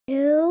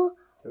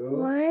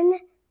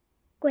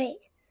Wait.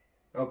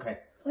 Okay.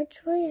 Which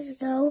way is it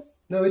go?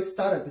 No, it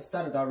started. It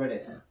started already.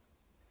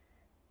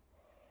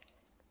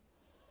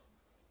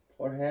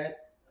 Forehead,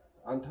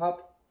 on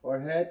top,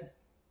 forehead,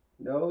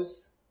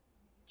 nose,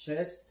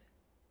 chest,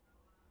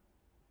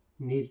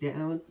 knee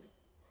down,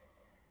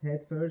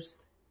 head first,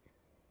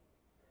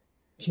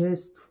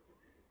 chest,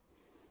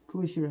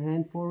 push your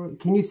hand forward.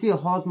 Can you see how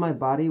hot my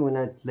body when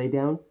I lay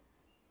down?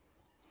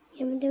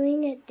 I'm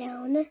doing it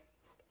down.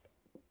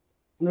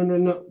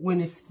 No. When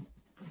it's,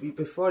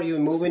 before you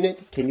moving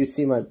it, can you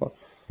see my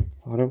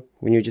bottom?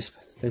 When you just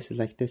place it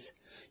like this,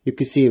 you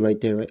can see it right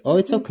there, right? Oh,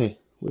 it's okay.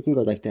 We can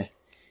go like that.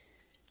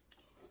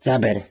 Is that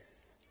better?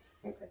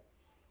 Okay.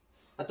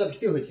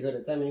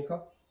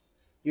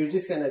 You're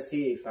just gonna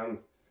see if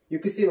you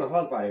can see my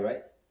whole body,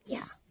 right?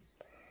 Yeah.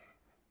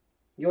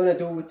 You wanna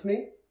do it with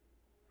me?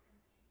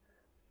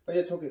 Oh,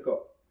 it's okay,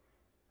 cool.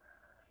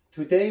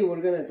 Today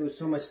we're gonna do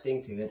so much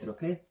thing together,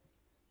 okay?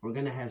 We're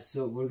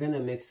gonna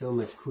make so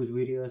much cool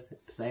videos,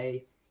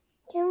 play.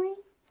 Can we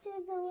do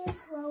the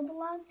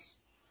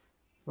Roblox?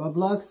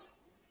 Roblox?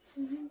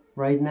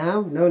 Right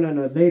now? No,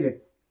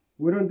 later.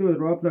 We don't do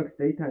Roblox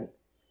daytime.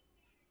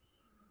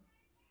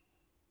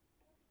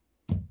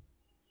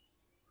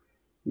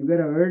 You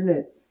gotta earn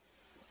it.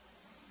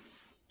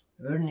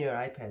 Earn your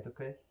iPad,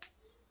 okay?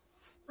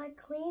 Like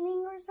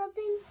cleaning or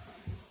something?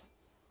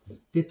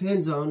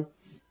 Depends on,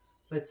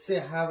 let's say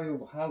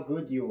how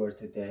good you were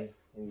today,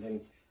 and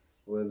then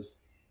we'll.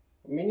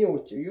 I mean,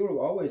 you're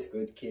always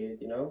good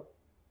kid, you know,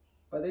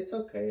 but it's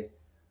okay.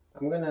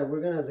 We're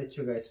gonna let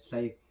you guys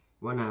play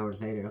 1 hour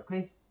later,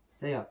 okay?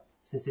 Stay up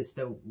since it's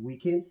the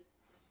weekend.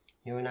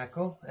 You and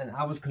Akko, and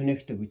I will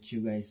connect with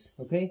you guys,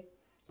 okay?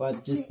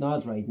 But just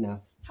not right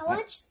now. How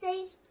much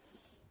days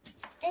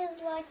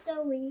is like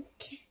the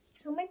week?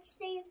 How much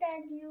days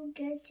that you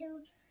get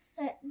to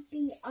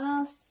be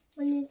off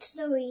when it's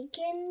the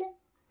weekend?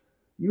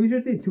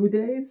 Usually 2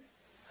 days,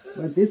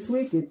 but this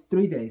week it's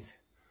 3 days.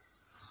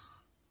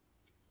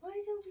 Why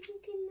the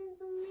weekend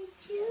is only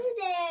 2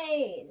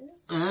 days?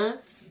 Huh?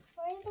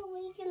 Why the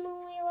weekend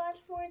only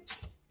lasts for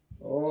 2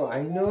 Oh,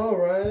 I know,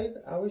 right?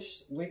 I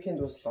wish weekend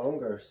was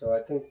longer so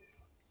I can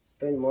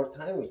spend more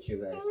time with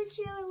you guys. I wish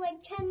it was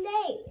like 10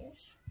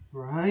 days.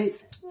 Right?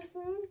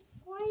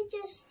 Why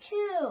just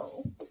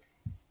 2?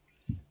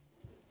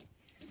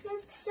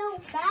 That's so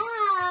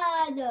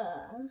bad.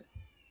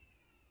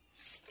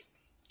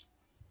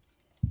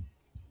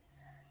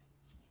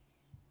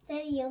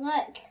 Daddy,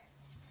 look.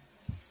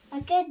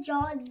 I could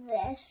draw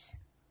this.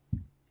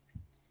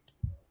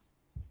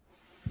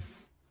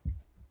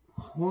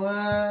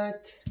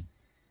 What?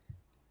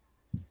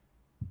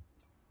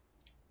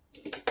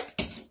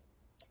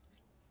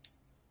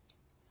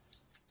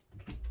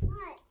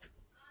 What?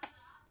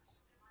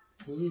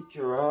 You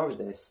draw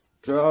this.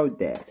 Draw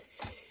that.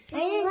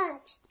 I